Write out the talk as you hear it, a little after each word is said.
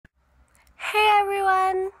Hey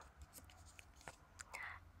everyone!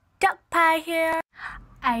 Duckpie here!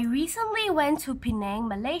 I recently went to Penang,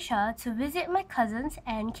 Malaysia to visit my cousins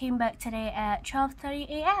and came back today at 12:30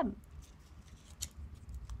 a.m.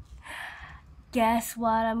 Guess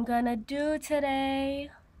what I'm gonna do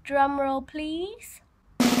today? Drumroll please!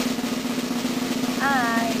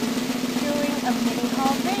 I'm doing a mini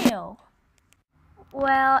haul video.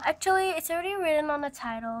 Well, actually it's already written on the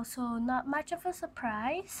title, so not much of a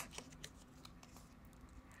surprise.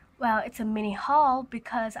 Well, it's a mini haul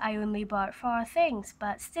because I only bought 4 things,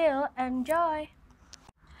 but still, enjoy!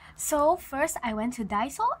 So first I went to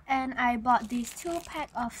Daiso and I bought these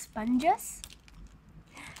 2-pack of sponges.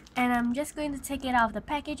 And I'm just going to take it out of the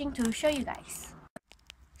packaging to show you guys.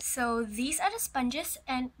 So these are the sponges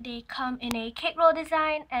and they come in a cake roll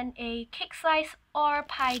design and a cake slice or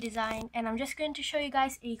pie design. And I'm just going to show you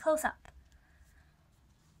guys a close-up.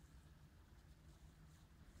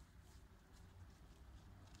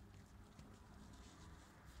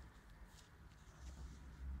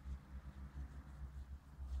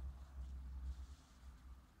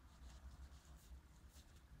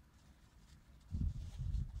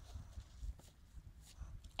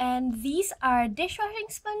 And these are dishwashing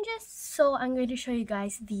sponges, so I'm going to show you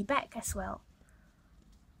guys the back as well.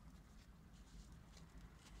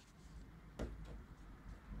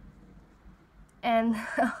 And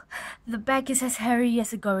the back is as hairy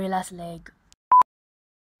as a gorilla's leg.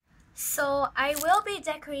 So I will be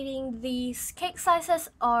decorating these cake slices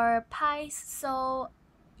or pies, so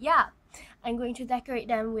yeah, I'm going to decorate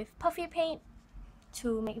them with puffy paint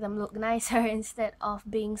to make them look nicer instead of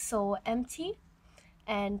being so empty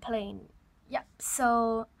and plain. Yep,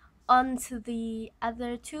 so on to the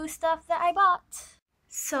other 2 stuff that I bought.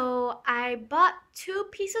 So I bought 2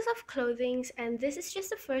 pieces of clothing and this is just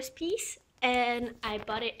the first piece and I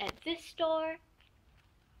bought it at this store.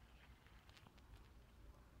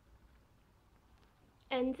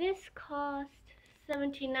 And this cost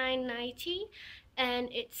 $79.90 and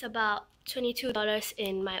it's about $22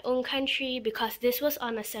 in my own country because this was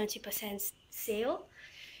on a 70% sale.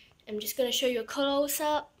 I'm just gonna show you a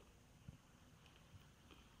close-up.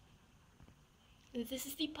 This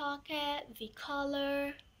is the pocket, the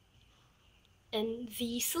collar, and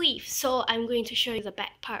the sleeve. So I'm going to show you the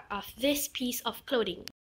back part of this piece of clothing.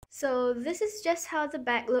 So this is just how the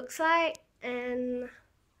back looks like, and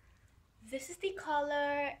this is the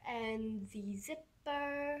collar and the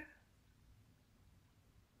zipper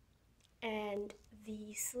and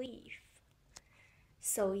the sleeve.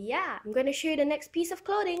 So yeah, I'm gonna show you the next piece of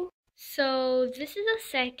clothing. So this is the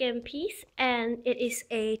second piece and it is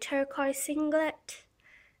a turquoise singlet.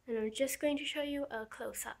 And I'm just going to show you a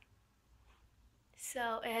close-up.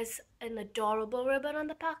 So it has an adorable ribbon on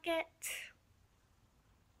the pocket.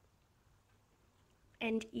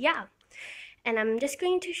 And yeah, and I'm just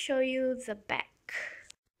going to show you the back.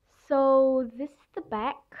 So this is the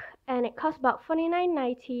back and it costs about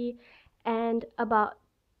 $49.90 and about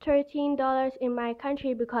 $13 in my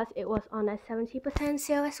country because it was on a 70%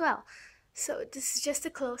 sale as well. So this is just a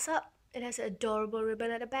close-up. It has an adorable ribbon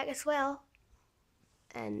at the back as well.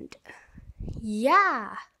 And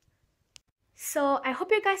yeah. So I hope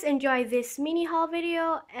you guys enjoy this mini haul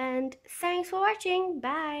video and thanks for watching.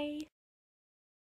 Bye.